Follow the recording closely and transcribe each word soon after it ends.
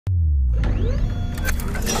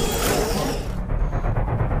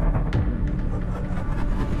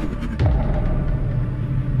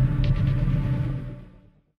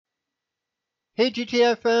Hey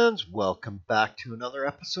GTA fans, welcome back to another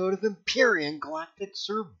episode of Empyrion-Galactic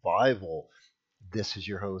Survival. This is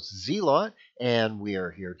your host Zelot, and we are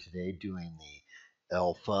here today doing the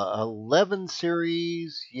Alpha 11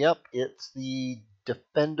 series. Yep, it's the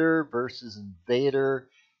Defender versus Invader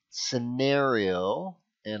scenario,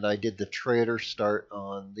 and I did the trader start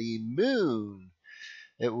on the moon.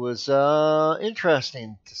 It was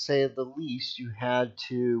interesting to say the least. You had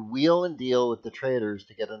to wheel and deal with the traders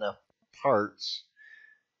to get enough parts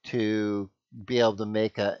to be able to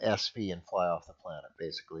make a SV and fly off the planet,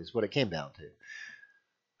 basically, is what it came down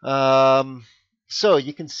to. So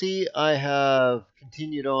you can see I have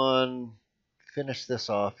continued on, finished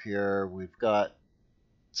this off here. We've got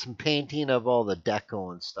some painting of all the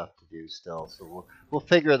deco and stuff to do still, so we'll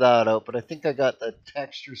figure that out. But I think I got the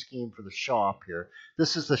texture scheme for the shop here.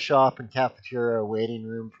 This is the shop and cafeteria waiting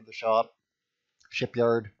room for the shop,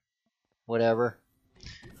 shipyard, whatever.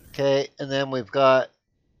 Okay, and then we've got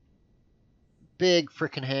big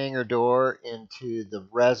freaking hangar door into the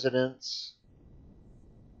residence.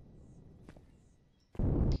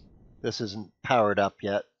 This isn't powered up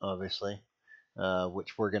yet, obviously,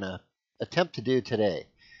 which we're going to attempt to do today.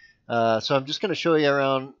 So I'm just going to show you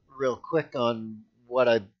around real quick on what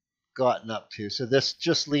I've gotten up to. So this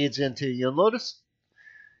just leads into,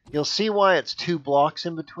 you'll see why it's two blocks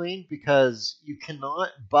in between, because you cannot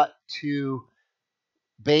butt two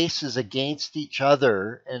bases against each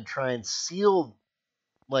other and try and seal,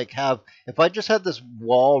 if I just had this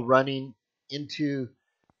wall running into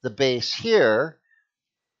the base here,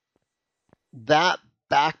 that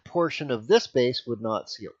back portion of this base would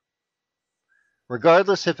not seal.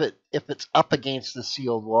 Regardless if it's up against the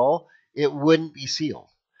sealed wall, it wouldn't be sealed.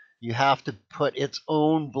 You have to put its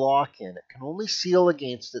own block in. It can only seal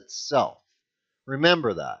against itself.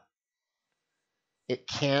 Remember that. It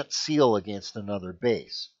can't seal against another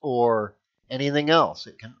base or anything else.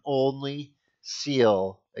 It can only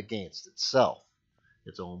seal against itself,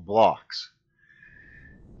 its own blocks.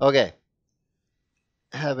 Okay.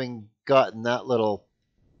 Having gotten that little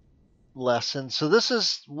lesson. So this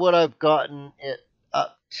is what I've gotten it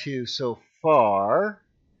up to so far.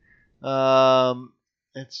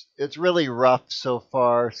 It's really rough so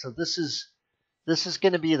far. So this is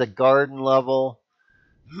going to be the garden level.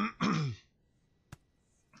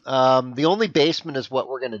 The only basement is what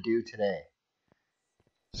we're going to do today.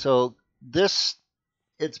 So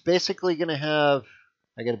it's basically going to have,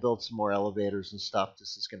 I got to build some more elevators and stuff.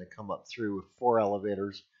 This is going to come up through with 4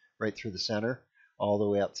 elevators right through the center, all the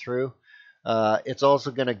way up through. It's also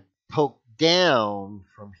going to poke down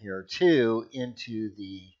from here too into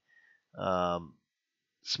the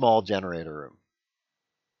small generator room.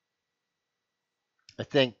 I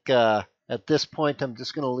think at this point I'm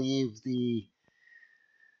just going to leave the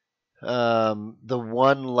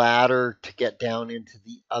one ladder to get down into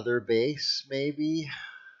the other base, maybe,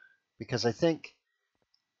 because I think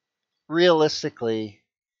realistically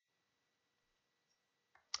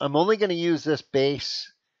I'm only going to use this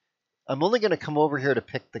base. I'm only going to come over here to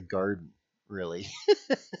pick the garden, really.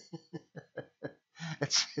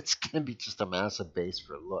 It's going to be just a massive base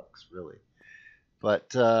for looks, really.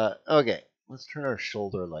 But, okay, let's turn our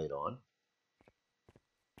shoulder light on.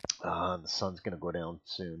 The sun's going to go down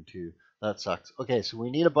soon, too. That sucks. Okay, so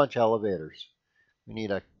we need a bunch of elevators. We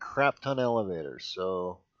need a crap ton of elevators.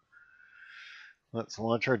 So let's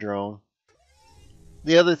launch our drone.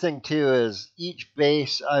 The other thing, too, is each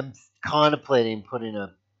base, I'm contemplating putting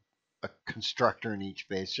a constructor in each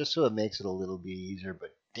base, just so it makes it a little bit easier,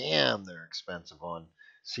 but damn, they're expensive on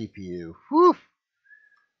CPU. Whew!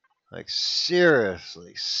 Like,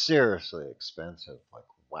 seriously expensive. Like,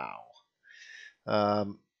 wow.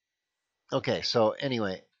 Okay, so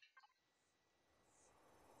anyway,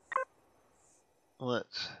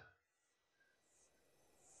 let's,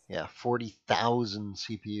 yeah, 40,000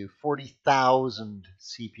 CPU. 40,000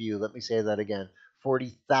 CPU. Let me say that again.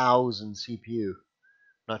 40,000 CPU.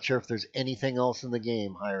 Not sure if there's anything else in the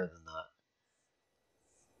game higher than that.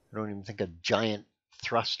 I don't even think a giant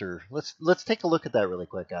thruster. Let's take a look at that really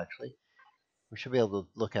quick, actually. We should be able to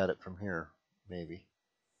look at it from here, maybe.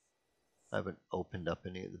 I haven't opened up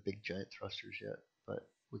any of the big giant thrusters yet, but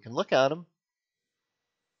we can look at them.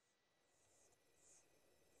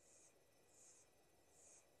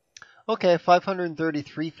 Okay,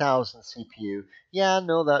 533,000 CPU. Yeah,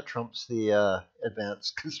 no, that trumps the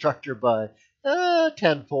advanced constructor by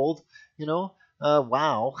tenfold, you know.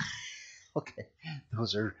 Wow. Okay,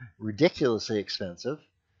 those are ridiculously expensive.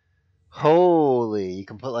 Holy, you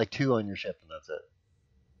can put like 2 on your ship and that's it.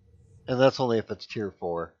 And that's only if it's tier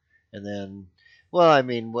 4. And then, well, I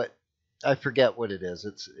mean, I forget what it is.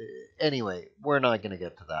 Anyway, we're not going to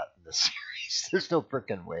get to that in this There's no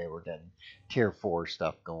frickin' way we're getting tier 4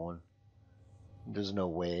 stuff going. There's no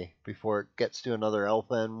way before it gets to another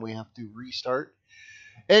alpha and we have to restart.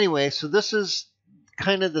 Anyway, so this is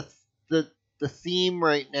kind of the theme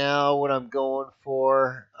right now. What I'm going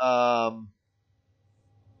for. I'm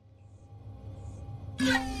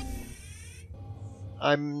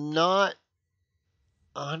not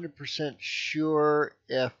 100% sure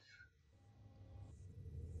if.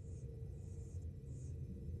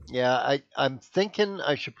 Yeah, I'm thinking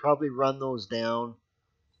I should probably run those down.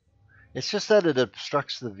 It's just that it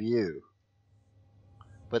obstructs the view.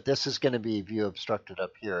 But this is going to be view obstructed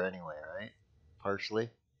up here anyway, right? Partially.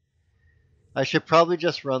 I should probably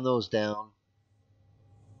just run those down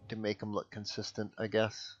to make them look consistent, I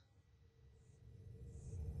guess.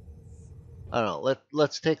 I don't know.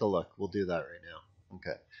 Let's take a look. We'll do that right now.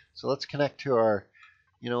 Okay. So let's connect to our.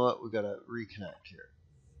 You know what? We've got to reconnect here.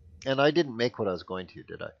 And I didn't make what I was going to,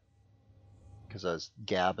 did I? Because I was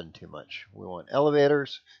gabbing too much. We want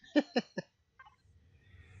elevators.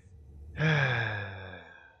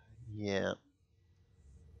 Yeah.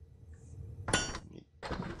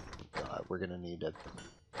 God, we're gonna need a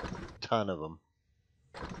ton of them.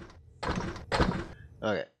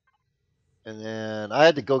 Okay. And then I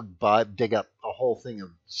had to go dig up a whole thing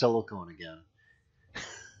of silicone again.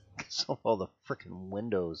 Because of all the freaking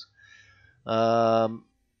windows.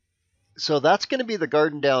 So that's going to be the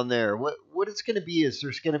garden down there. What it's going to be is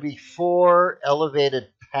there's going to be 4 elevated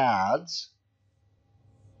pads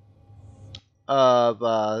of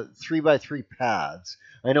 3x3 pads.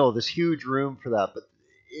 I know there's huge room for that, but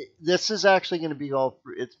this is actually going to be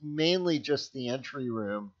it's mainly just the entry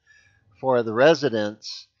room for the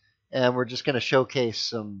residents, and we're just going to showcase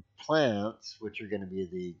some plants, which are going to be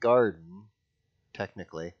the garden,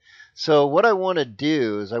 technically. So what I want to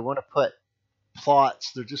do is I want to put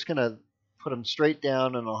plots. They're just going to put them straight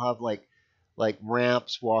down, and I'll have like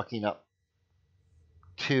ramps walking up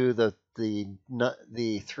to the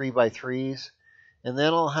 3x3s, and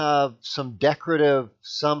then I'll have some decorative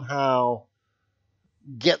somehow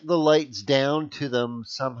get the lights down to them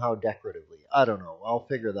somehow decoratively. I don't know. I'll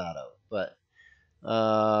figure that out. But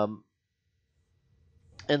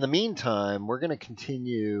in the meantime, we're going to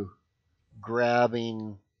continue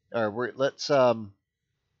grabbing. Or let's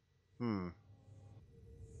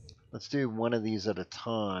do one of these at a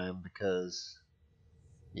time because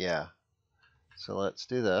yeah. So let's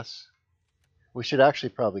do this. We should actually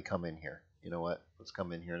probably come in here. You know what? Let's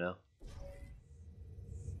come in here now.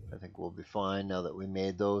 I think we'll be fine now that we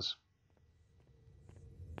made those.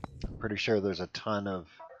 I'm pretty sure there's a ton of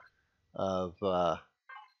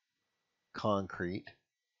concrete.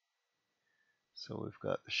 So we've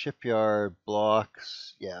got the shipyard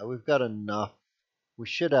blocks. Yeah, we've got enough. We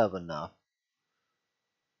should have enough.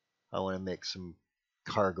 I want to make some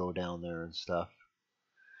cargo down there and stuff.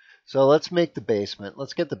 So let's make the basement.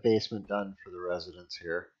 Let's get the basement done for the residents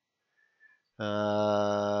here. We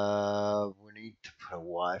need to put a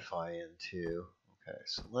Wi-Fi in too. Okay,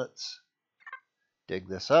 so let's dig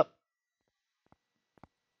this up.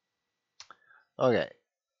 Okay,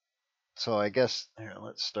 so I guess here,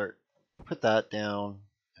 let's start. Put that down,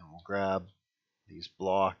 and we'll grab these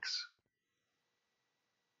blocks.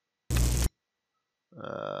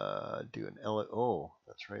 Do an oh,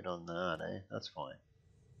 that's right on that, eh? That's fine.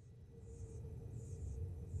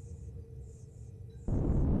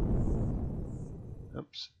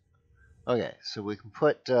 Oops. Okay, so we can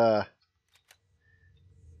put. I'm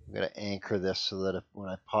gonna anchor this so that when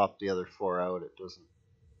I pop the other 4 out, it doesn't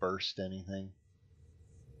burst anything.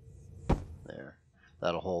 There,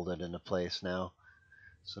 that'll hold it into place now.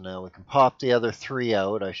 So now we can pop the other 3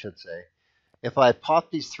 out, I should say. If I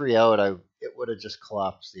popped these 3 out, it would have just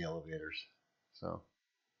collapsed the elevators. So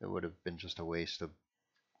it would have been just a waste of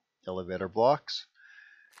elevator blocks.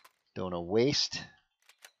 Don't want to waste.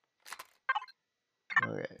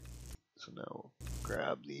 Okay, so now we'll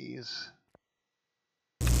grab these.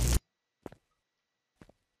 And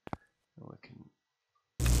we can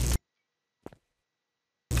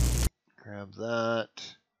grab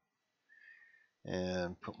that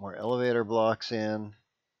and put more elevator blocks in.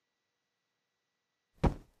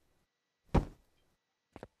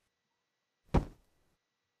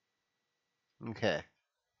 Okay.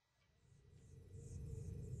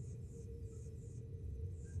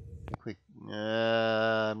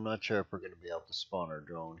 I'm not sure if we're going to be able to spawn our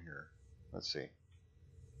drone here. Let's see.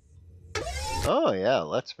 Oh yeah, it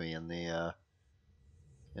lets me in the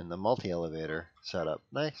multi-elevator setup.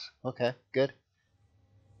 Nice. Okay, good.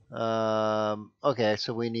 Okay,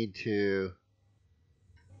 so we need to.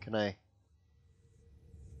 Can I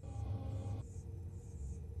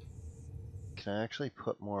actually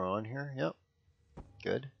put more on here? Yep.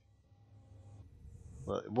 Good.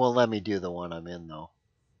 Well, let me do the one I'm in, though.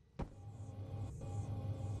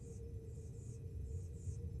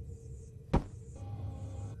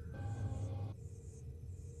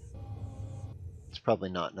 It's probably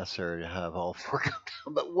not necessary to have all 4 come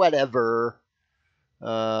down, but whatever.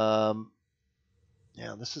 Yeah,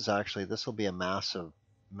 this will be a massive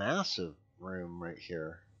room right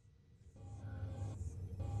here.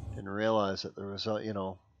 Didn't realize that there was,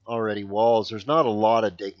 already walls. There's not a lot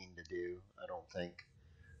of digging to do, I don't think.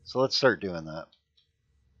 So let's start doing that.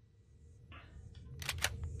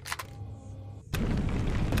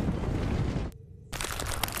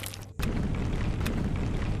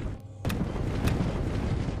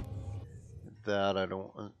 That I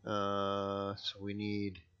don't want. So we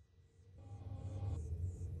need.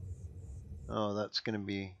 Oh, that's going to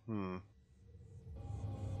be.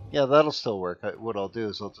 Yeah, that'll still work. What I'll do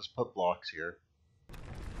is I'll just put blocks here.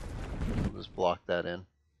 I'll just block that in.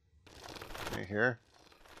 Right here.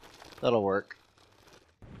 That'll work.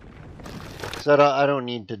 So I don't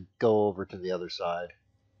need to go over to the other side.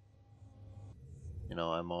 You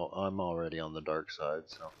know, I'm already on the dark side,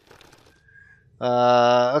 so.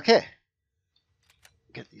 Okay.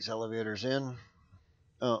 Get these elevators in.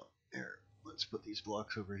 Oh, here. Let's put these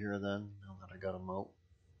blocks over here then. Now that I got them out.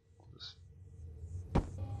 Just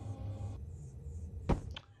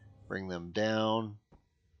bring them down.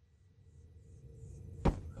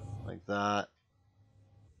 Like that.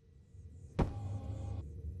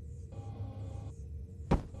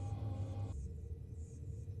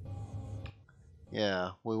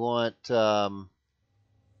 Yeah, we want, do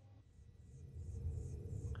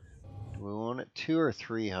we want it 2 or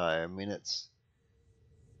 3 high? I mean, it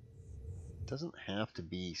doesn't have to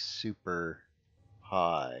be super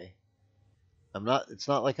high. It's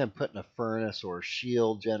not like I'm putting a furnace or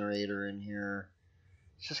shield generator in here.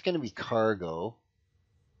 It's just going to be cargo.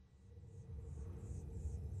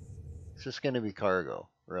 It's just going to be cargo,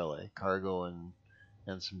 really. Cargo and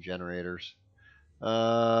some generators.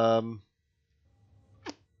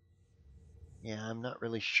 Yeah, I'm not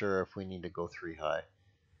really sure if we need to go 3 high.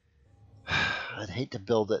 I'd hate to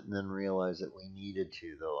build it and then realize that we needed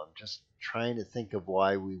to, though. I'm just trying to think of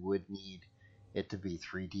why we would need it to be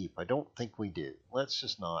 3 deep. I don't think we do. Let's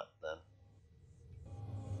just not, then.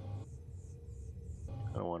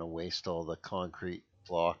 I don't want to waste all the concrete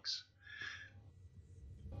blocks.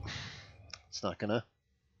 It's not gonna.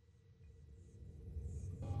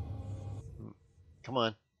 Come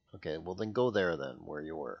on. Okay, well then go there then, where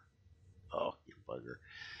you were. Oh, you bugger.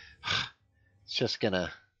 It's just gonna...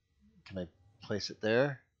 Can I place it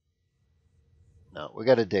there? No, we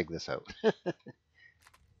gotta dig this out.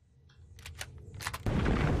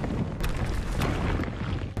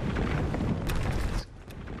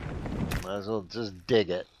 Might as well just dig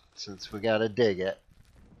it, since we gotta dig it.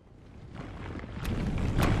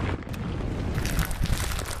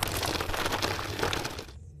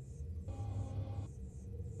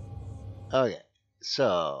 Okay,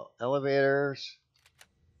 so elevators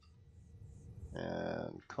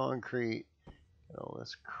and concrete. Get all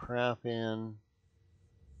this crap in.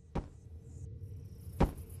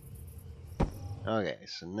 Okay,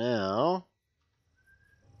 so now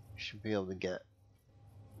we should be able to get.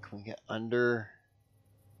 Can we get under?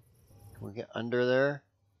 Can we get under there?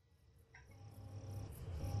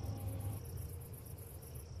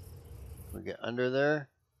 Can we get under there?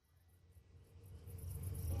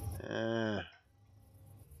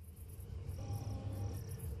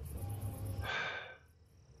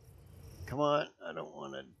 Come on, I don't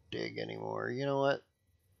want to dig anymore. You know what?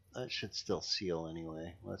 That should still seal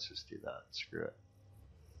anyway. Let's just do that. Screw it.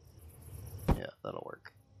 Yeah, that'll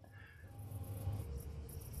work.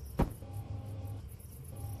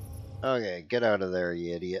 Okay, get out of there,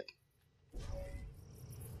 you idiot.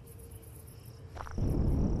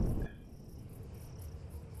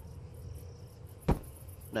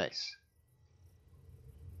 Nice.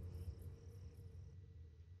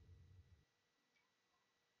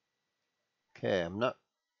 Okay,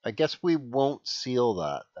 I guess we won't seal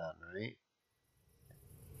that then, right?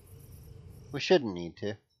 We shouldn't need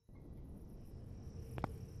to.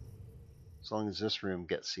 As long as this room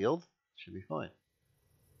gets sealed, it should be fine.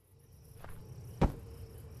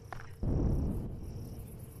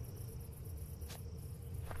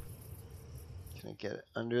 Can I get it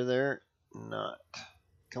under there? Not.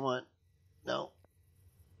 Come on. No.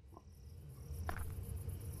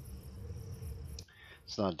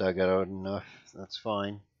 It's not dug out enough. That's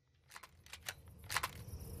fine.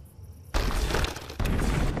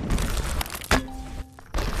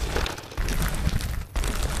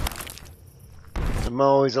 I'm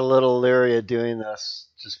always a little leery of doing this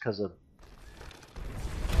just because of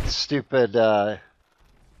stupid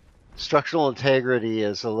structural integrity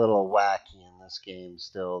is a little wacky in this game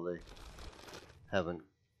still. They haven't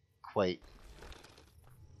quite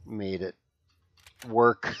made it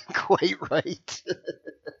work quite right.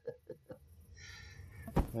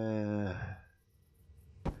 Yeah.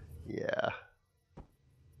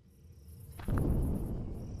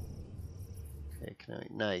 Okay,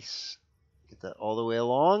 nice. Get that all the way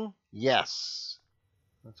along? Yes.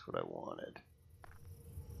 That's what I wanted.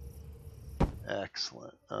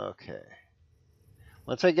 Excellent. Okay.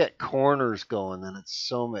 Once I get corners going, then it's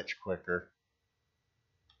so much quicker.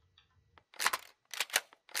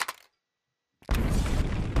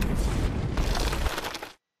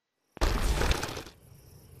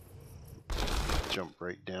 Jump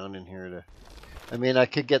right down in here to... I mean, I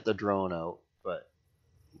could get the drone out, but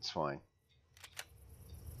it's fine.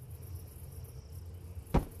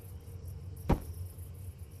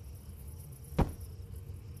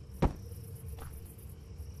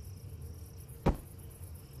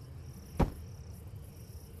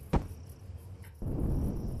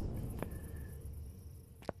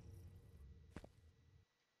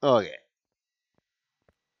 Okay.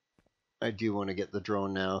 I do want to get the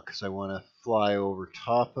drone now because I want to fly over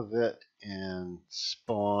top of it and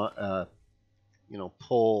spawn,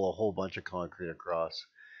 pull a whole bunch of concrete across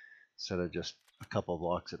instead of just a couple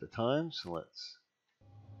blocks at a time. So let's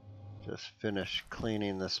just finish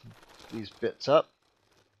cleaning these bits up.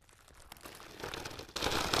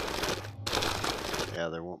 Yeah,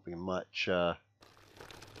 there won't be much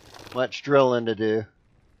drilling to do.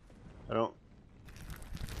 I don't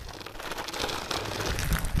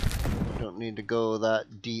need to go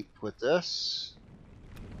that deep with this.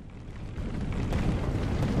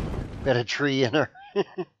 Got a tree in her.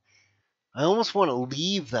 I almost want to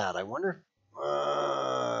leave that. I wonder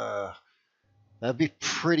if, that'd be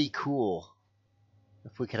pretty cool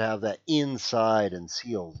if we could have that inside and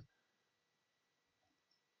sealed.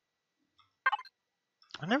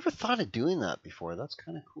 I never thought of doing that before. That's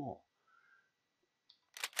kind of cool.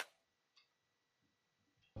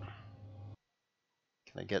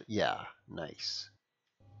 Can I get... Yeah, nice.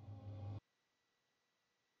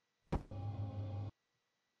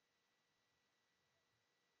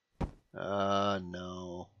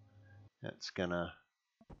 No. It's gonna...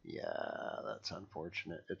 Yeah, that's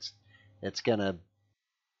unfortunate. It's gonna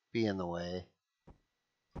be in the way.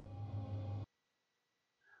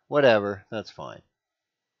 Whatever, that's fine.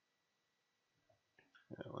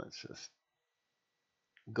 Let's just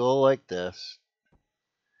go like this.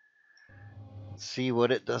 Let's see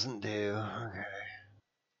what it doesn't do. Okay.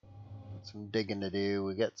 Got some digging to do.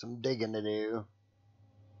 We got some digging to do.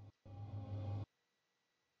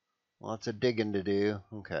 Lots of digging to do.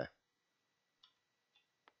 Okay.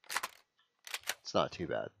 It's not too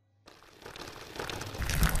bad.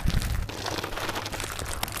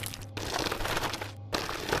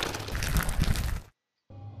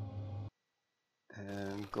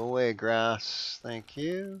 And go away, grass. Thank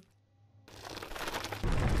you.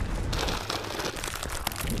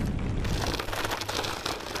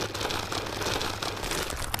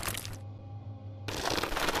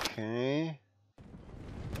 Okay.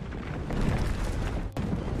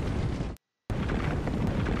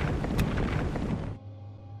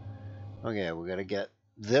 Okay, we gotta get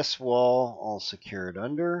this wall all secured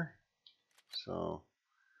under. So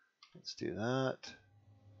let's do that.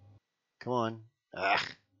 Come on. Ah.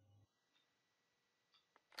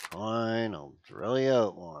 Fine, I'll drill you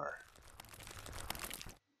out more.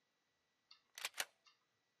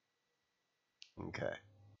 Okay.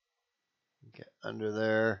 Get under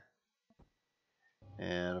there.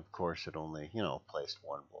 And of course it only, placed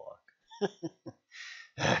one block.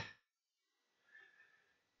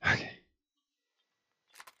 Okay.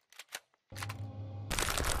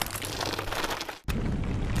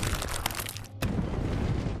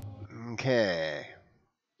 Okay.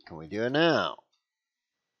 Can we do it now?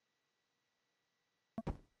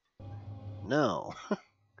 No.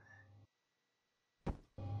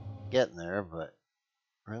 Getting there, but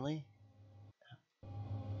really?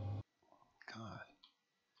 God.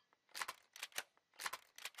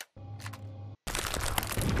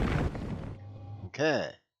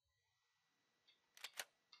 Okay.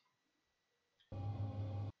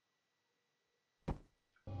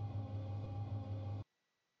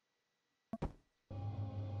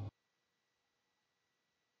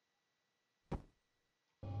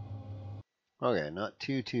 Okay, not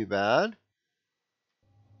too bad.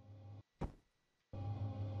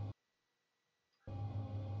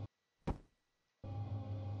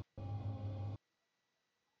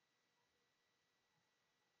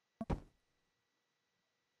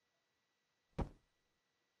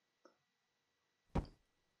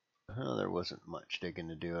 Well, there wasn't much digging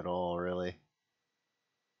to do at all, really.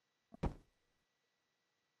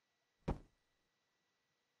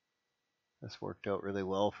 This worked out really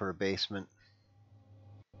well for a basement.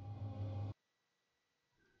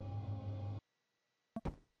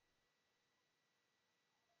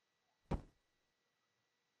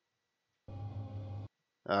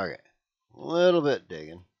 Okay, a little bit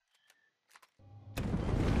digging.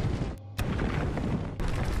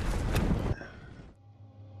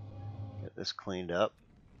 Get this cleaned up.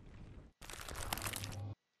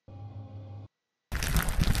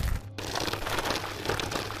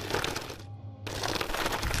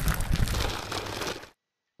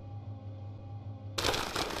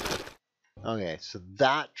 Okay, so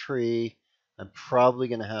that tree I'm probably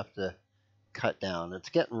going to have to cut down. It's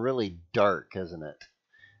getting really dark, isn't it?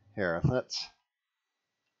 Here, let's...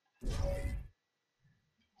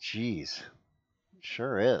 Jeez, it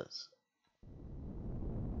sure is.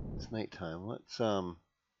 It's nighttime. Let's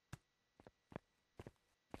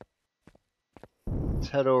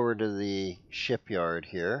head over to the shipyard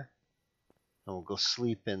here. And we'll go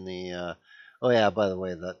sleep in the... Oh yeah, by the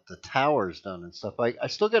way, the tower's done and stuff. I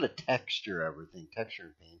still got to texture everything. Texture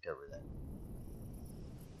and paint everything.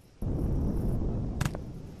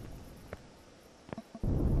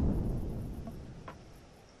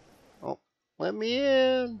 Oh, let me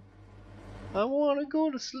in. I want to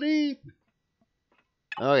go to sleep.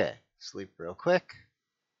 Okay, sleep real quick.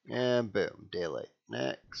 And boom, daylight.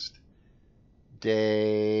 Next.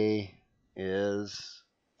 Day is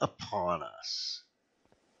upon us.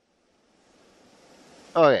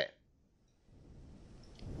 Okay.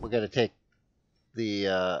 We got to take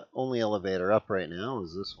the only elevator up right now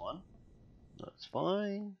is this one. That's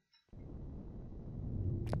fine.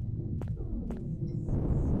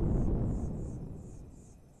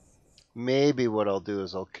 Maybe what I'll do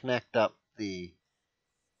is I'll connect up the...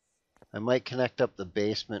 I might connect up the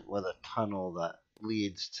basement with a tunnel that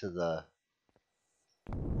leads to the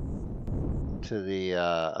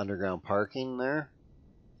underground parking there.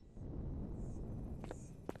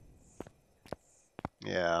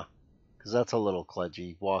 Yeah, because that's a little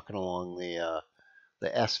kludgy walking along the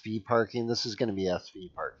SV parking. This is going to be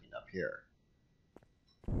SV parking up here.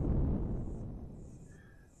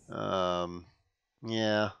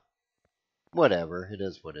 Yeah, whatever. It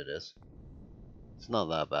is what it is. It's not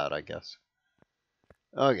that bad, I guess.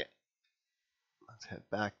 Okay, let's head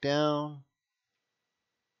back down.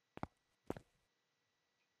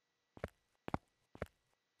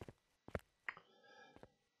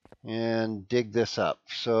 And dig this up.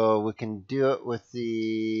 So we can do it with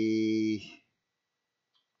the...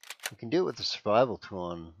 We can do it with the survival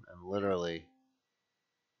tool and literally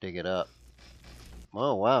dig it up.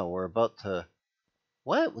 Oh wow, we're about to...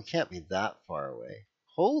 What? We can't be that far away.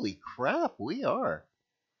 Holy crap, we are.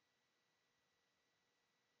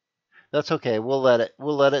 That's okay. We'll let it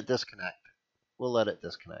disconnect. We'll let it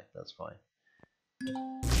disconnect. That's fine.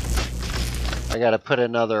 I gotta put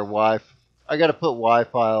I gotta put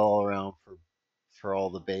Wi-Fi all around for all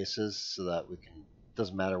the bases so that we can...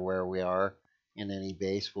 Doesn't matter where we are in any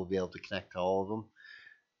base, we'll be able to connect to all of them.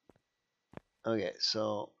 Okay,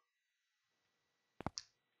 so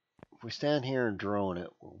if we stand here and drone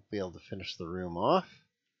it, we'll be able to finish the room off.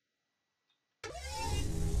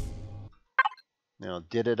 Now,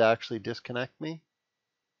 did it actually disconnect me?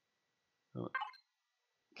 Oh,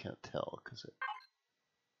 can't tell because it...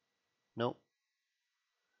 Nope.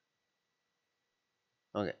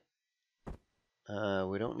 Okay.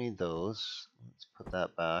 We don't need those. Let's put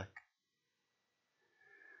that back.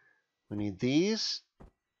 We need these.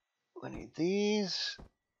 We need these.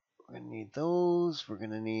 We're going to need those. We're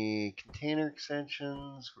going to need container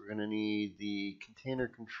extensions. We're going to need the container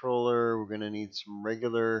controller. We're going to need some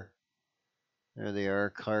regular... There they are,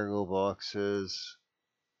 cargo boxes.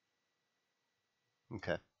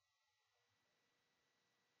 Okay.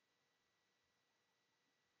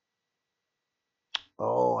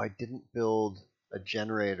 Oh, I didn't build a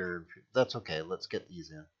generator. That's okay. Let's get these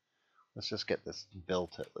in. Let's just get this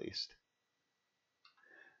built at least.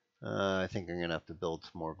 I think I'm going to have to build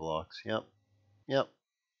some more blocks. Yep. Yep.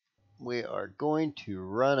 We are going to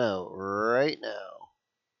run out right now.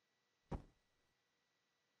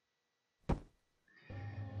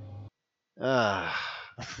 I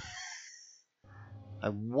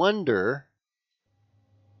wonder,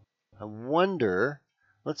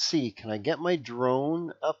 let's see, can I get my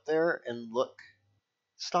drone up there and look?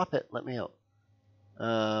 Stop it, let me out.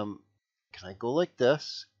 Can I go like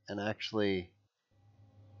this and actually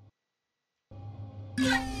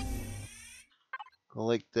go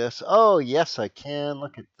like this? Oh, yes, I can.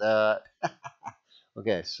 Look at that.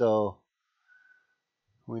 Okay, so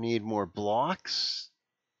We need more blocks.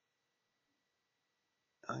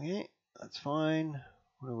 Okay, that's fine.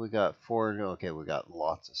 What do we got? 4. Okay, we got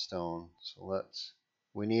lots of stone. So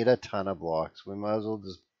we need a ton of blocks. We might as well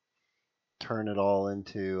just turn it all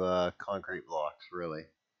into concrete blocks, really.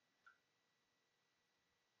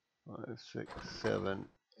 5, 6, 7,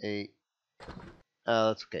 8.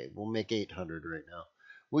 That's okay. We'll make 800 right now.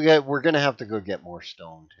 We're gonna have to go get more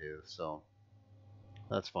stone too, so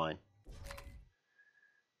that's fine.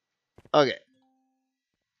 Okay.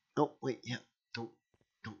 Oh wait, yeah. Don't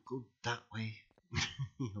go that way.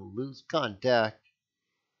 You'll lose contact.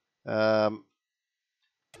 It's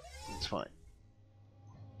fine.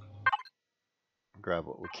 Grab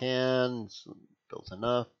what we can. It's built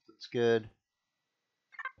enough. That's good.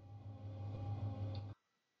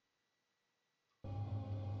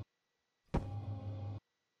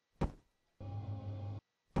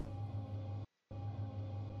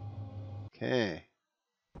 Okay.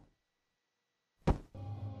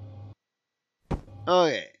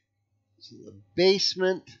 Okay. So the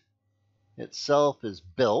basement itself is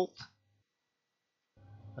built.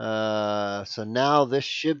 So now this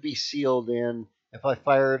should be sealed in. If I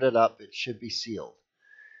fired it up, it should be sealed.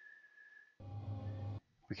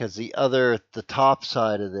 Because the top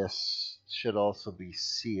side of this should also be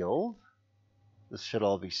sealed. This should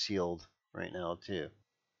all be sealed right now too.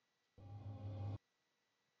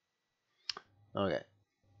 Okay.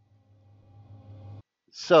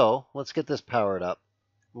 So let's get this powered up.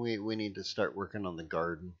 We need to start working on the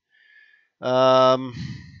garden.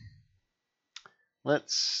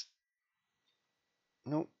 Let's.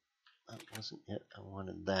 Nope, that wasn't it. I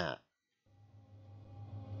wanted that.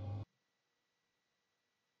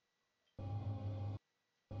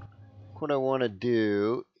 What I want to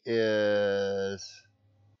do is.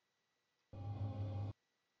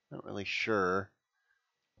 Not really sure.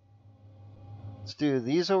 Let's do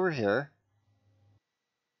these over here.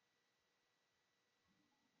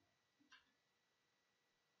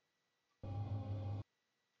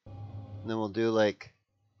 And then we'll do like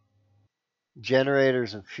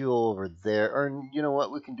generators and fuel over there. Or you know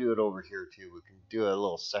what? We can do it over here too. We can do a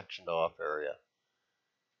little sectioned off area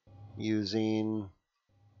using.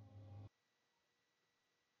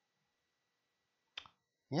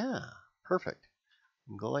 Yeah, perfect.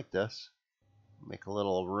 We can go like this. Make a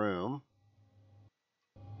little room.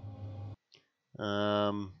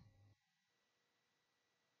 Let's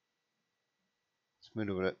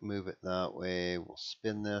move it that way. We'll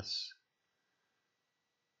spin this.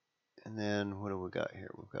 And then what do we got here?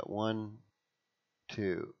 We've got 1,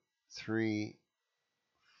 2, 3,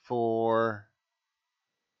 4.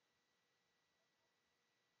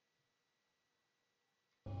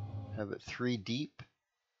 Have it 3 deep.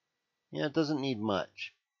 Yeah, it doesn't need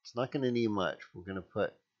much. It's not going to need much. We're going to put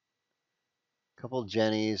a couple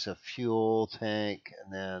jennies, a fuel tank,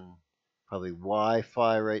 and then probably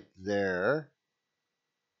Wi-Fi right there.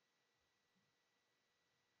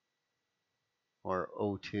 Or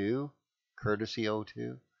O2, courtesy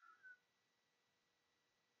O2.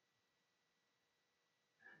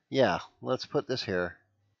 Yeah, let's put this here.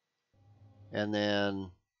 And then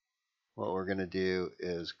what we're going to do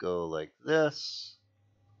is go like this.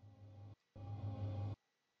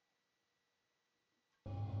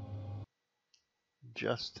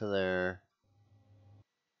 Just to there.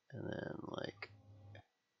 And then like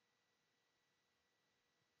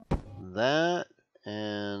that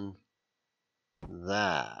and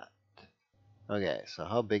that. Okay, so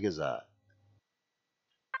how big is that?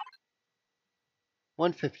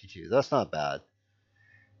 152. That's not bad.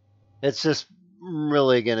 It's just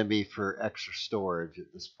really going to be for extra storage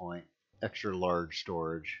at this point. Extra large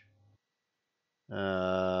storage.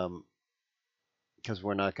 Because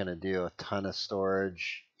we're not going to do a ton of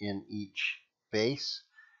storage in each base.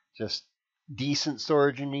 Just decent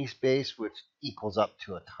storage in each base, which equals up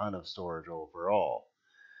to a ton of storage overall.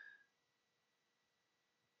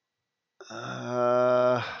 Do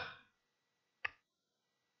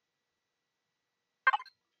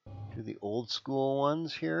the old school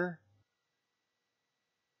ones here.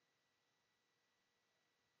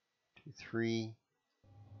 2, 3.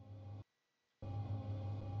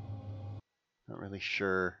 Not really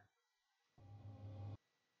sure.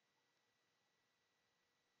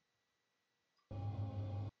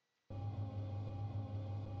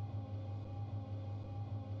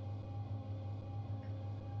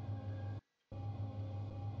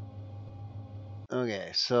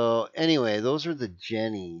 Okay, so anyway, those are the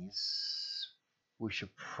jennies. We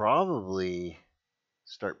should probably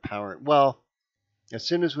start powering. Well, as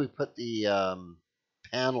soon as we put the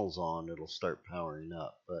panels on, it'll start powering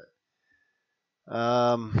up. But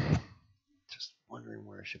just wondering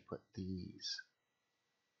where I should put these.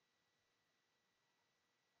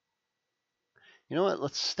 You know what?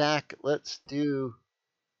 Let's stack. Let's do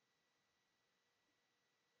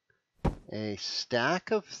a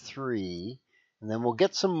stack of 3, and then we'll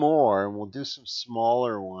get some more, and we'll do some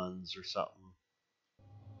smaller ones or something.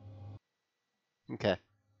 Okay.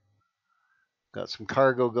 Got some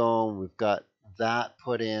cargo going. We've got that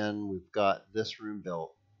put in. We've got this room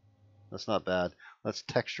built. That's not bad. Let's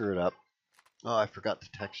texture it up. Oh, I forgot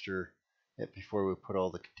to texture it before we put all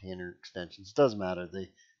the container extensions. It doesn't matter.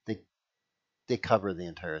 They cover the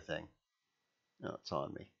entire thing. No, it's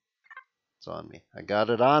on me. It's on me. I got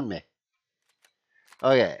it on me.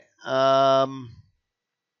 Okay.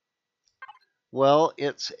 Well,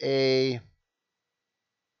 it's a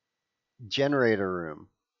generator room.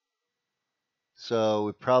 So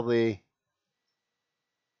we probably...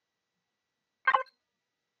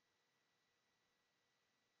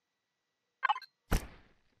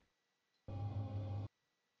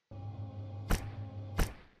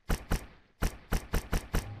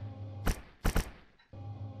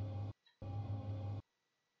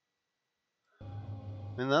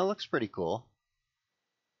 And that looks pretty cool.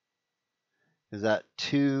 Is that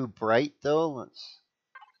too bright though? Let's...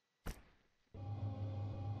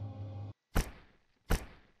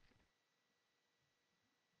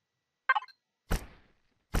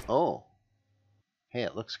 Oh. Hey,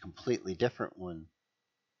 it looks completely different when...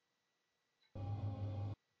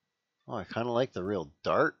 Oh, I kind of like the real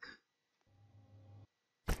dark.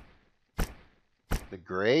 The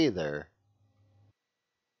gray there.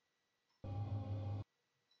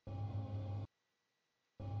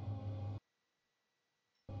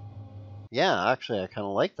 Yeah, actually, I kind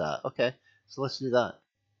of like that. Okay, so let's do that.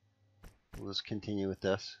 We'll just continue with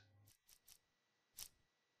this.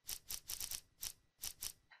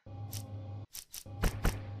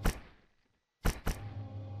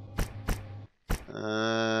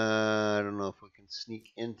 I don't know if we can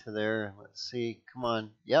sneak into there. Let's see. Come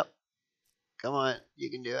on. Yep. Come on. You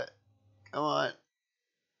can do it. Come on.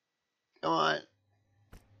 Come on.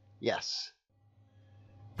 Yes.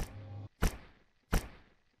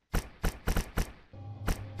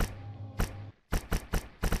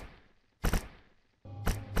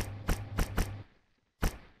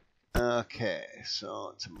 Okay,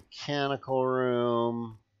 so it's a mechanical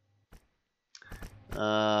room. It's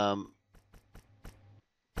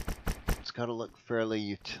got to look fairly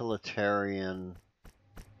utilitarian.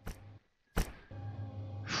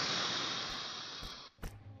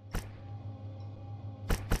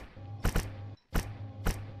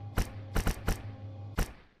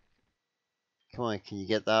 Come on, can you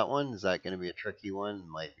get that one? Is that going to be a tricky one?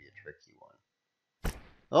 Might be a tricky one.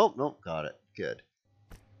 Oh, nope, got it. Good.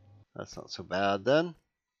 That's not so bad then.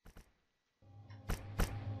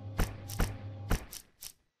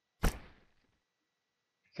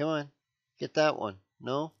 Come on, get that one.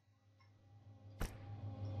 No?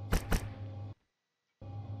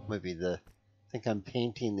 Might be the... I think I'm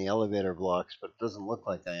painting the elevator blocks, but it doesn't look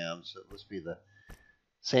like I am, so it must be the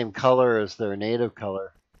same color as their native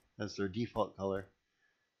color, as their default color.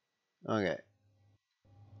 Okay.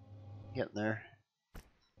 Getting there.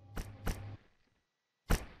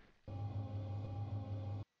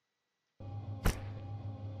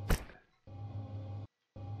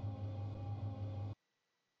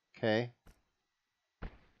 Okay.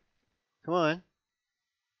 Come on.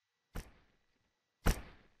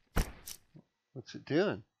 What's it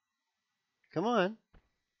doing? Come on.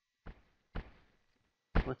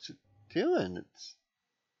 What's it doing? It's...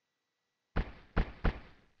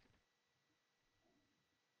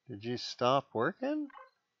 Did you stop working?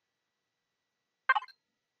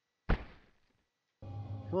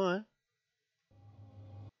 Come on.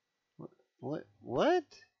 What?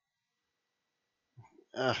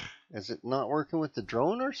 Ugh, is it not working with the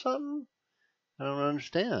drone or something? I don't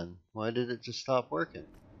understand. Why did it just stop working?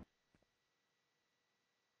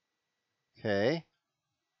 Okay.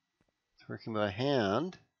 It's working by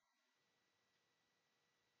hand.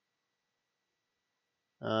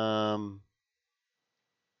 Um,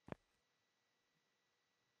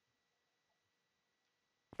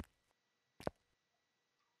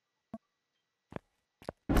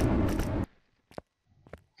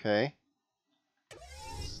 okay.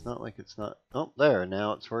 It's not like it's not... Oh, there.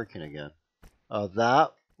 Now it's working again. Oh,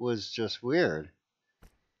 that was just weird.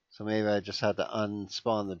 So maybe I just had to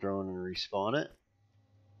unspawn the drone and respawn it.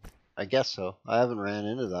 I guess so. I haven't ran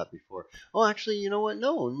into that before. Oh, actually, you know what?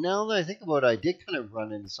 No. Now that I think about it, I did kind of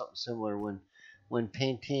run into something similar when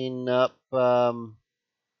painting up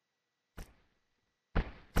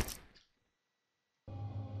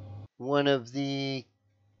one of the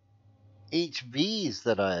HVs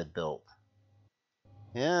that I had built.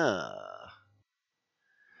 Yeah.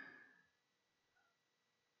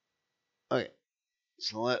 Okay,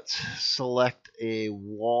 so let's select a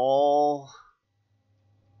wall.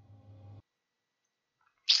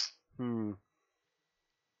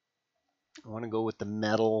 I want to go with the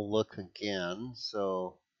metal look again,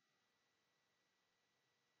 so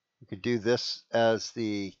we could do this as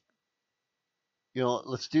the,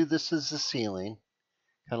 let's do this as the ceiling,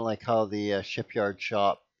 kind of like how the shipyard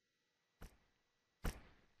shop.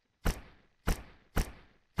 I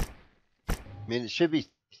mean, it should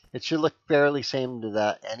look fairly same to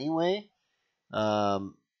that anyway. I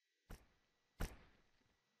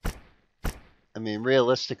mean,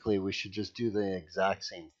 realistically, we should just do the exact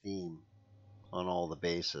same theme on all the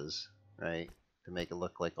bases, right? To make it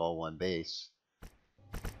look like all one base.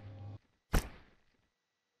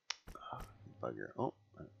 Bugger. Oh,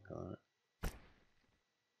 got it.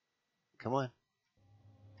 Come on.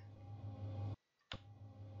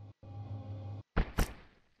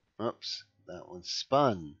 Oops, that one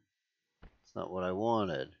spun. It's not what I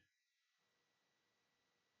wanted.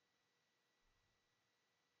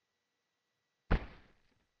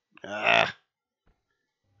 Ah!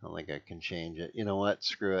 I don't think I can change it. You know what?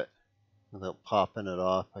 Screw it. Without popping it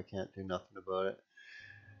off, I can't do nothing about it.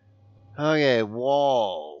 Okay,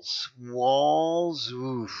 walls. Walls.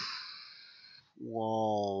 Oof.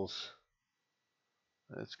 Walls.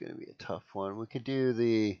 That's going to be a tough one. We could do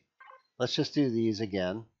the... Let's just do these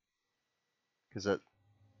again. Because that...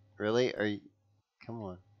 Really? Are you... Come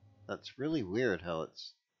on. That's really weird how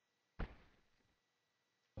it's...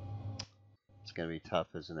 It's going to be tough,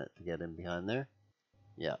 isn't it, to get in behind there?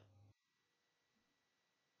 Yeah.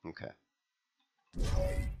 Okay.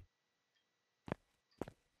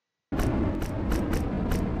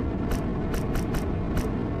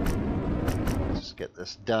 Just get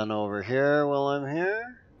this done over here while I'm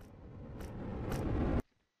here.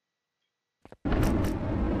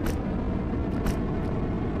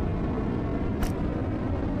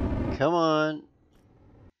 Come on.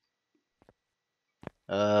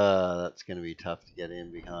 That's going to be tough to get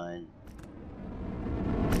in behind.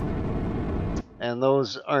 And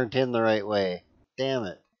those aren't in the right way. Damn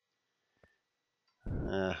it.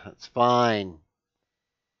 That's fine.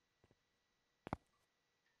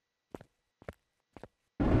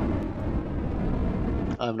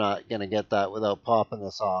 I'm not going to get that without popping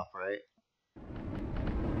this off, right?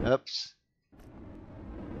 Oops.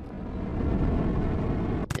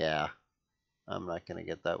 Yeah. I'm not going to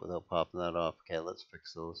get that without popping that off. Okay, let's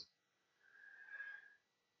fix those.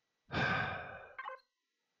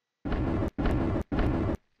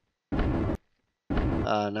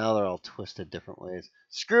 Now they're all twisted different ways.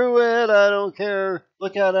 Screw it, I don't care.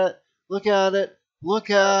 Look at it. Look at it. Look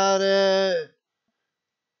at it.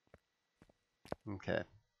 Okay.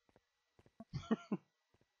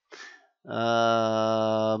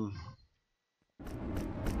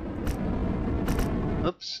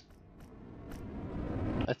 Oops.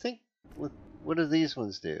 I think, what do these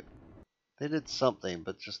ones do? They did something,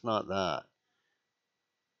 but just not that.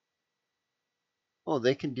 Oh,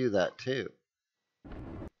 they can do that too.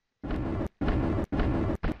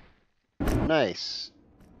 Nice.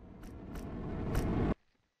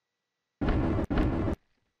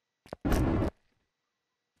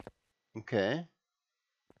 Okay.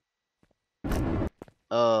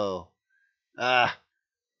 Oh. Ah.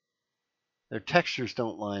 Their textures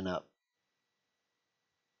don't line up.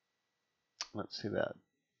 That's too bad.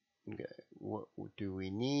 Okay. What do we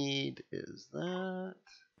need is that.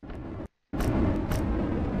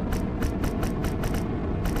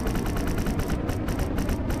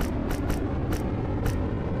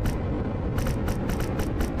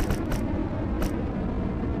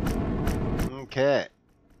 Okay.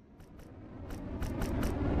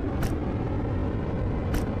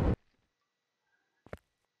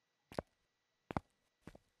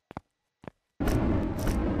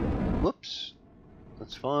 Whoops.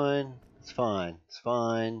 That's fine. It's fine. It's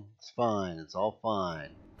fine. It's fine. It's all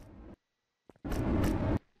fine.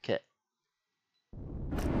 Okay.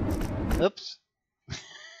 Oops.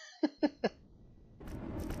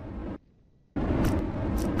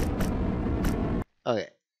 Okay.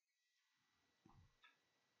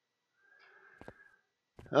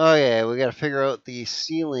 Okay, we gotta figure out the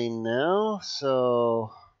ceiling now,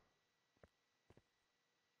 so...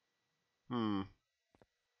 Do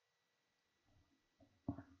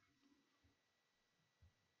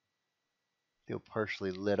a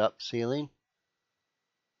partially lit up ceiling.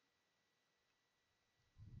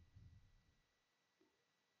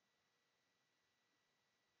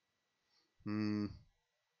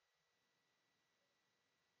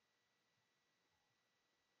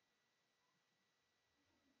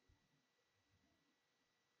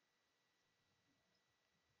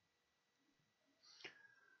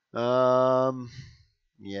 Yeah,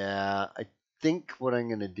 I think what I'm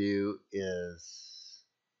gonna do is,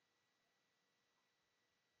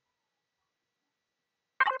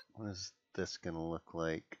 what is this gonna look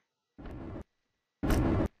like?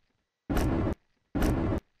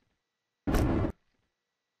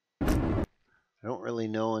 I don't really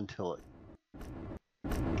know until it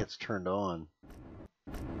gets turned on,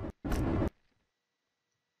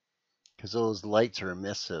 because those lights are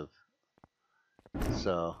emissive.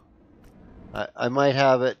 So I might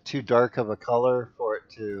have it too dark of a color for it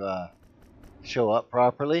to show up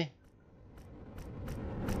properly.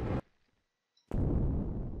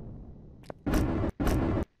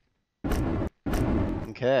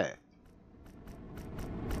 Okay.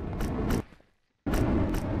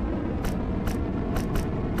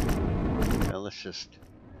 Now let's just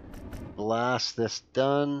blast this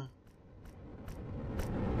done.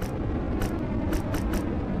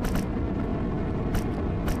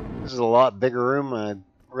 This is a lot bigger room than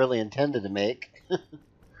I really intended to make.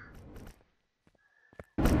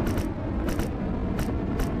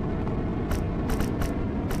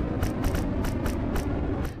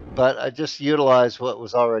 But I just utilized what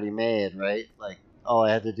was already made, right? Like, all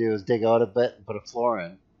I had to do was dig out a bit and put a floor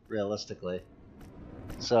in, realistically.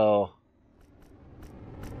 So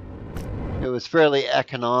it was fairly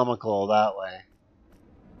economical that way.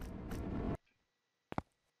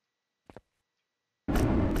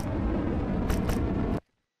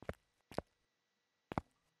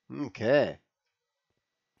 Okay.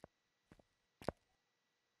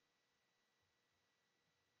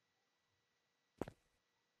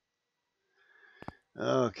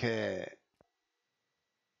 Okay.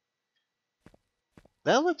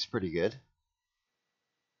 That looks pretty good.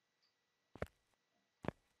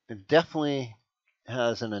 It definitely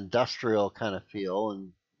has an industrial kind of feel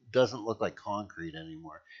and doesn't look like concrete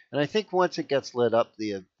anymore. And I think once it gets lit up,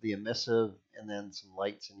 the emissive and then some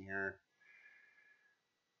lights in here,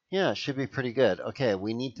 yeah, it should be pretty good. Okay,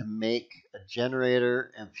 we need to make a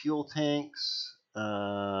generator and fuel tanks.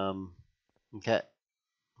 Okay,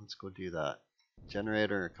 let's go do that.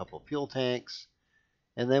 Generator, a couple fuel tanks,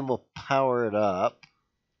 and then we'll power it up,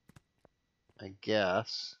 I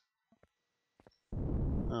guess.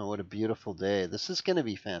 Oh, what a beautiful day. This is going to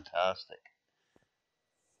be fantastic.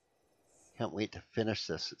 Can't wait to finish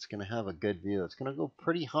this. It's going to have a good view. It's going to go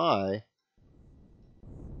pretty high.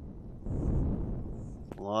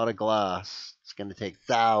 A lot of glass. It's going to take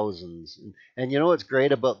thousands. And you know what's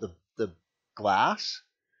great about the glass,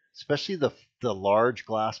 especially the large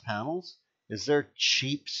glass panels, is they're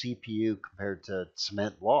cheap CPU compared to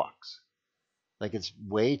cement blocks. Like it's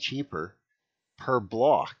way cheaper per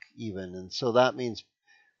block even. And so that means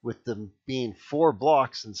with them being 4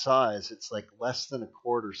 blocks in size, it's like less than a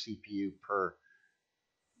quarter CPU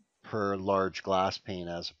per large glass pane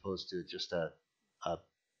as opposed to just a, a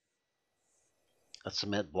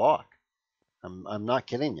cement block. I'm not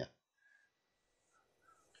kidding you.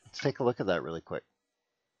 Let's take a look at that really quick.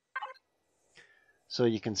 So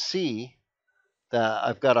you can see that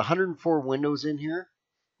I've got 104 windows in here.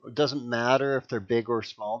 It doesn't matter if they're big or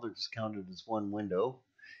small, they're just counted as one window.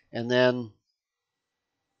 And then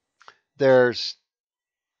there's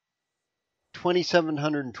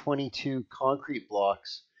 2,722 concrete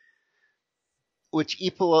blocks, which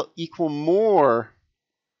equal more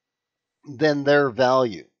than their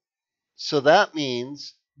value. So that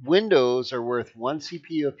means windows are worth 1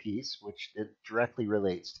 CPU apiece, which it directly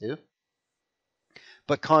relates to.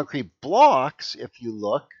 But concrete blocks, if you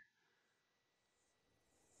look,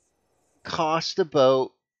 cost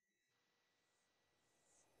about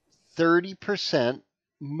 30%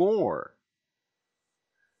 more.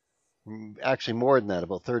 Actually, more than that,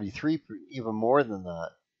 about 33, even more than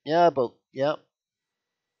that. Yeah.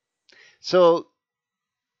 So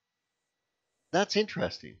that's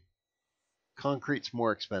interesting. Concrete's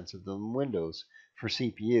more expensive than windows for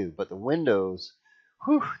CPU, but the windows,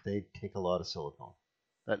 whew, they take a lot of silicone.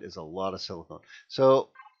 That is a lot of silicone. So,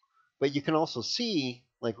 but you can also see,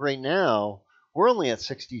 like right now, we're only at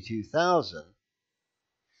 62,000.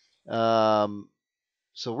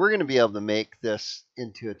 So we're going to be able to make this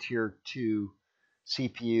into a tier 2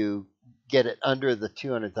 CPU, get it under the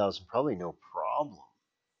 200,000, probably no problem.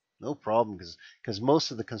 No problem, because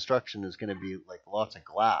most of the construction is going to be like lots of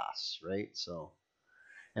glass, right? So,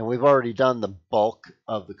 and we've already done the bulk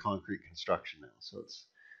of the concrete construction now.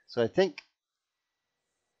 So I think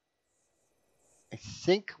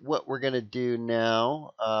what we're going to do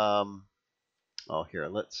now. Oh, here,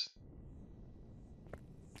 let's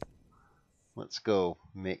go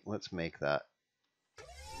let's make that,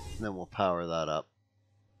 and then we'll power that up.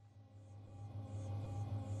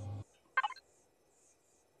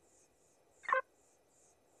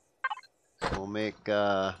 We'll make,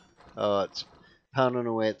 oh, it's pounding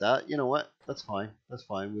away at that. You know what? That's fine. That's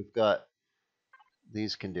fine. We've got,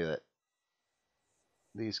 these can do it.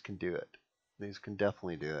 These can do it. These can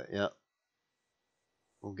definitely do it. Yeah.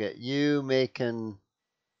 We'll get you making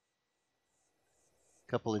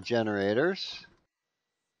a couple of generators.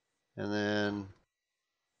 And then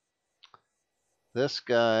this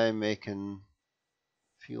guy making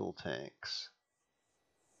fuel tanks.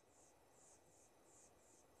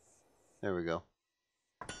 There we go.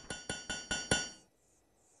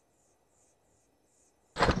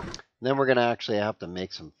 Then we're going to actually have to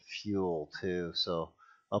make some fuel too. So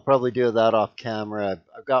I'll probably do that off camera.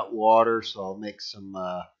 I've got water, so I'll make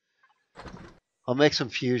some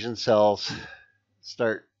fusion cells.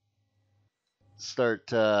 Start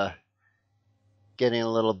getting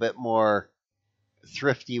a little bit more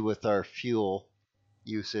thrifty with our fuel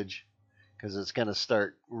usage, because it's going to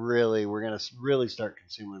start really, we're going to really start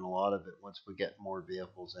consuming a lot of it once we get more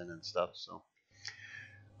vehicles in and stuff. So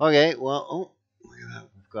okay, well, oh, look at that.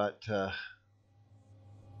 We've got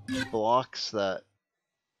blocks that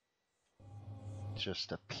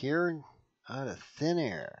just appear out of thin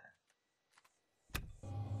air.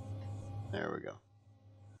 There we go.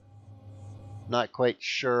 Not quite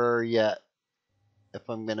sure yet if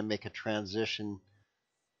I'm going to make a transition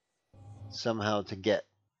somehow to get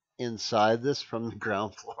inside this from the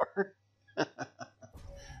ground floor.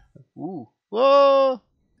 Ooh. Whoa!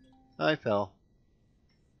 I fell.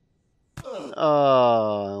 Oh,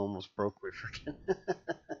 I almost broke my freaking.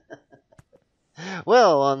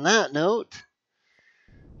 Well, on that note,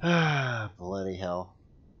 bloody hell.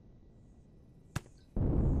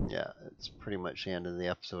 Yeah, it's pretty much the end of the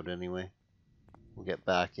episode anyway. We'll get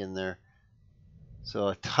back in there. So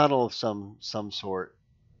a tunnel of some sort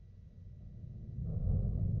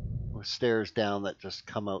with stairs down that just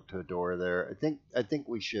come out to a door there. I think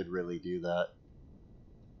we should really do that.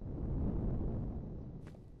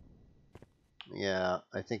 Yeah,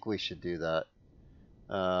 I think we should do that.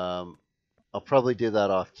 I'll probably do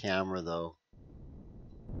that off camera though.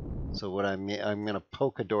 So what I'm going to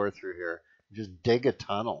poke a door through here. Just dig a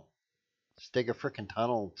tunnel. Just dig a freaking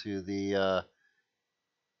tunnel to the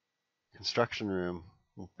construction room.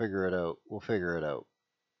 We'll figure it out. We'll figure it out.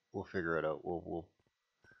 We'll figure it out. We'll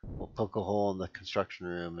poke a hole in the construction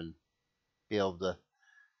room and be able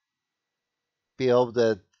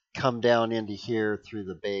to come down into here through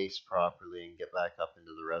the base properly and get back up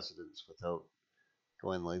into the residence without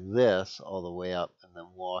going like this all the way up and then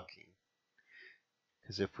walking.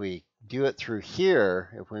 Because if we do it through here,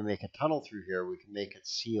 if we make a tunnel through here, we can make it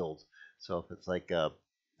sealed. So if it's like a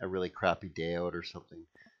really crappy day out or something.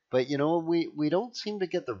 But you know, we don't seem to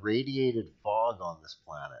get the radiated fog on this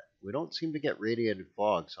planet. We don't seem to get radiated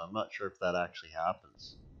fog, so I'm not sure if that actually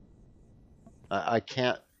happens. I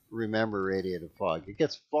can't remember radiated fog. It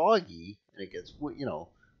gets foggy, and it gets, you know,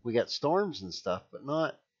 we get storms and stuff, but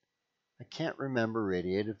not, I can't remember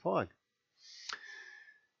radiated fog.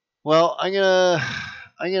 Well, I'm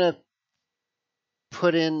gonna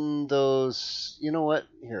put in those, you know what,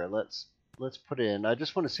 here, let's put it in. I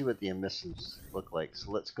just want to see what the emissives look like,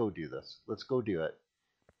 so let's go do this. Let's go do it.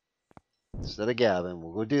 Instead of gabbing,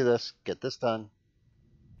 we'll go do this, get this done.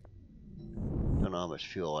 Don't know how much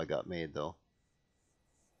fuel I got made though.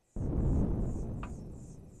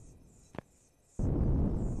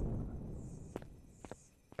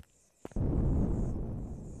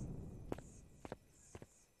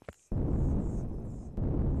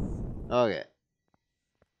 Okay.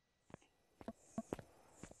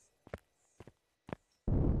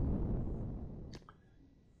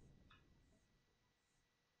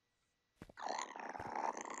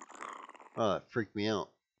 Oh, that freaked me out.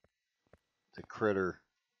 It's a critter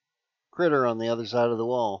on the other side of the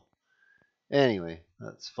wall. Anyway,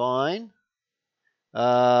 that's fine.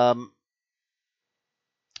 Okay,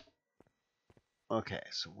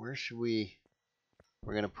 so where should we...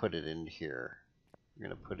 We're going to put it in here. We're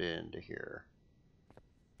going to put it into here.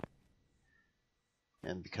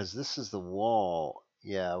 And because this is the wall,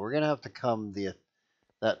 yeah, we're going to have to come...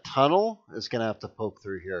 That tunnel is going to have to poke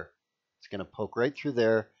through here. It's going to poke right through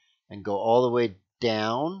there and go all the way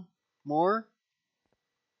down more.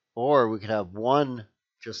 Or we could have one,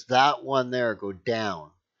 just that one there, go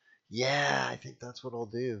down. Yeah, I think that's what I'll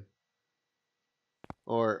do.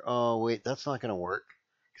 Or, oh, wait, that's not going to work.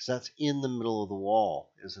 Because that's in the middle of the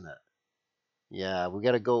wall, isn't it? Yeah, we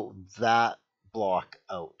got to go that block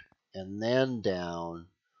out. And then down.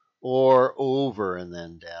 Or over and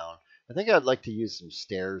then down. I think I'd like to use some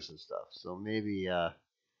stairs and stuff. So maybe,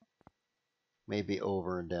 maybe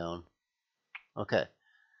over and down. Okay.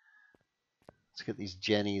 Let's get these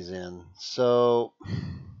jennies in. So,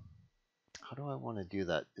 how do I want to do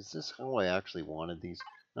that? Is this how I actually wanted these?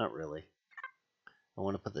 Not really. I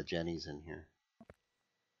want to put the jennies in here.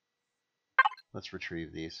 Let's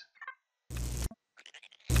retrieve these.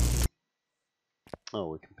 Oh,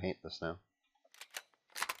 we can paint this now.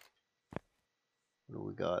 What do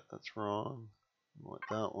we got? That's wrong. I want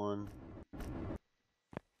that one.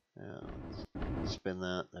 Yeah, let's spin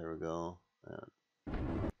that. There we go.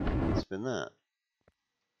 And spin that.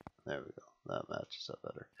 There we go. That matches up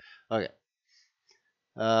better. Okay.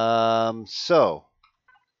 So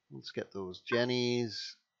let's get those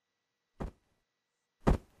jennies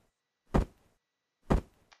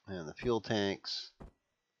and the fuel tanks,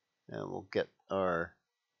 and we'll get our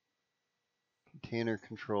container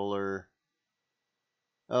controller.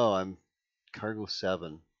 Oh, I'm cargo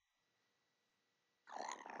 7.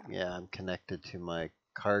 Yeah, I'm connected to my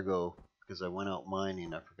cargo because I went out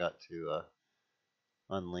mining. I forgot to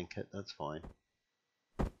unlink it. That's fine.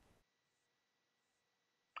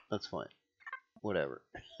 That's fine. Whatever.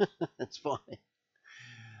 It's fine.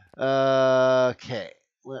 Okay,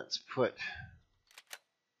 let's put.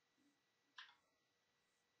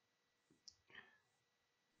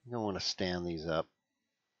 I don't want to stand these up.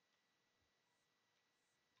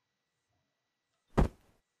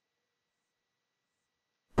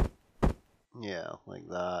 Yeah, like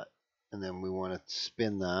that. And then we want to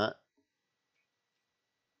spin that.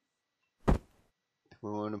 We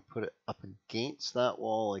want to put it up against that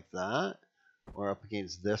wall like that, or up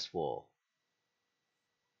against this wall.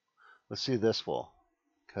 Let's do this wall,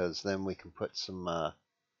 because then we can put some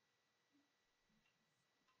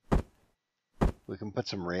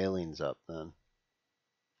railings up then.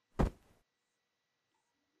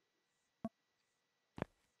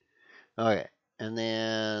 Okay, and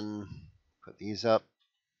then put these up.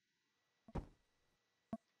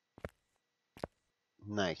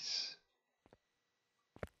 Nice.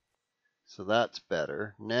 So that's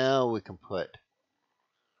better. Now we can put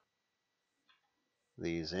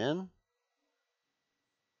these in.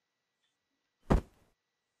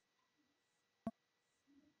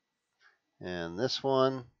 And this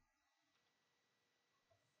one.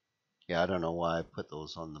 Yeah, I don't know why I put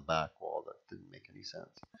those on the back wall. That didn't make any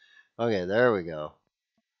sense. Okay, there we go.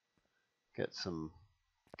 Get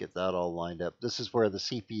that all lined up. This is where the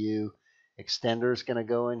CPU extender is going to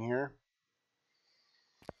go in here.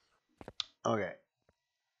 Okay.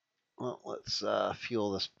 Well, let's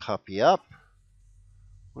fuel this puppy up.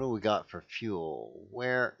 What do we got for fuel?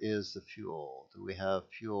 Where is the fuel? Do we have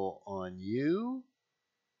fuel on you?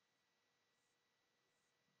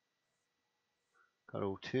 Got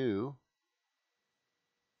O2.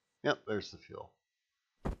 Yep, there's the fuel.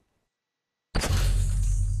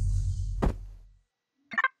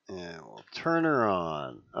 And we'll turn her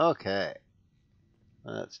on. Okay.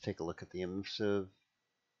 Let's take a look at the emissive.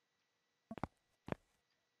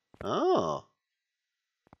 Oh.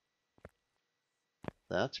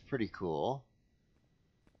 That's pretty cool.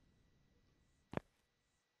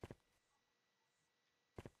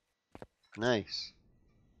 Nice.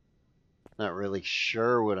 Not really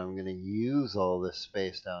sure what I'm going to use all this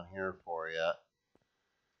space down here for yet.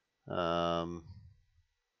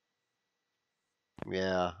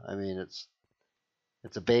 Yeah, I mean it's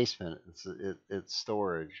a basement. It's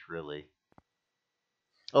storage really.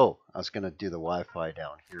 Oh, I was going to do the Wi-Fi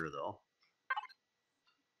down here though.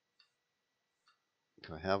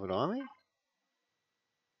 Do I have it on me?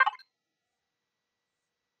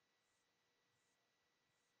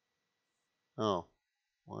 Oh,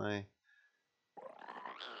 why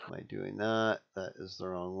am I doing that? That is the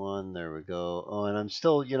wrong one. There we go. Oh, and I'm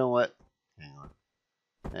still, you know what? Hang on.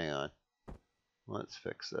 Hang on. Let's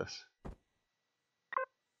fix this.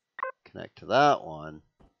 Connect to that one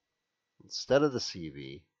instead of the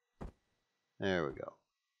CV. There we go.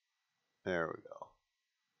 There we go.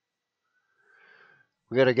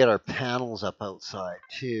 We got to get our panels up outside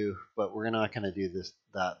too, but we're not going to do this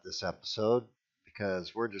episode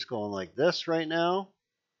because we're just going like this right now.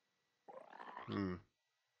 Go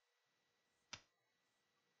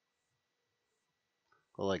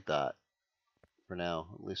like that for now.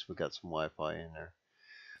 At least we got some Wi-Fi in there.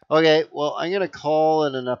 Okay, well, I'm going to call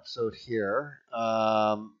it an episode here.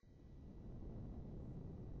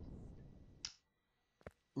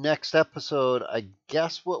 Next episode, I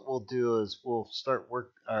guess what we'll do is we'll start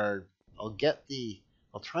I'll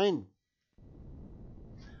try and,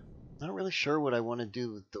 not really sure what I want to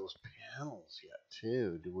do with those panels yet,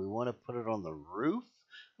 too. Do we want to put it on the roof?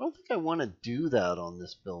 I don't think I want to do that on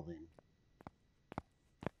this building.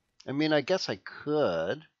 I mean, I guess I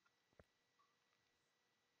could.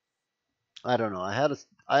 I don't know. I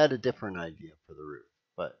had a different idea for the roof,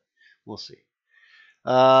 but we'll see.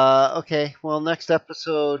 Okay, well, next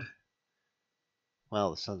episode.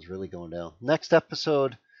 Wow, the sun's really going down. Next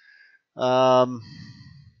episode, um,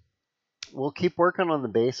 we'll keep working on the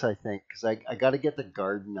base, I think, because I got to get the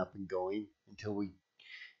garden up and going until we.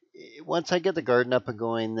 Once I get the garden up and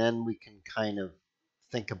going, then we can kind of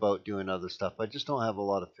think about doing other stuff. I just don't have a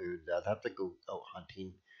lot of food. I'd have to go out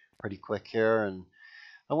hunting pretty quick here, and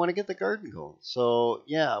I want to get the garden going. So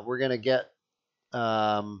yeah, we're gonna get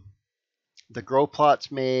um, the grow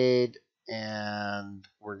plots made, and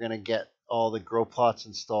we're gonna get all the grow plots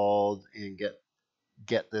installed and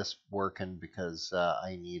get this working because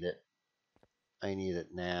I need it. I need it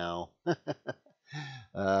now.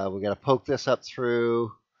 We got to poke this up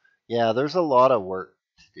through. Yeah, there's a lot of work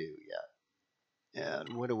to do yet.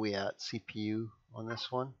 And what are we at? CPU on this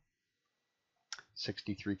one?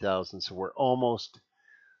 63,000. So we're almost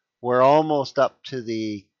up to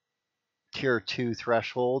the tier 2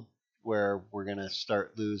 threshold where we're going to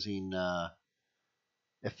start losing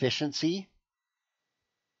efficiency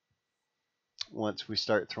once we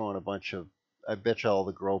start throwing a bunch of, I bet you all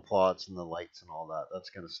the grow plots and the lights and all that,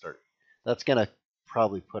 that's going to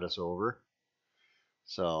probably put us over.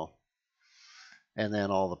 So, and then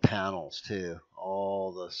all the panels too,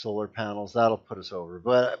 all the solar panels, that'll put us over.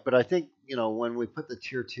 But I think, when we put the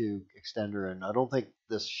tier 2 extender in, I don't think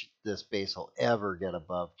this base will ever get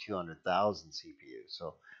above 200,000 CPU.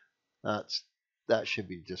 So that should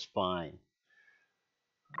be just fine.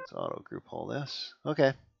 Let's auto group all this.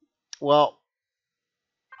 Okay. Well,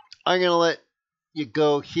 I'm going to let you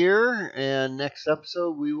go here, and next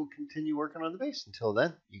episode we will continue working on the base. Until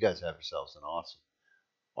then, you guys have yourselves an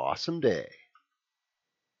awesome day.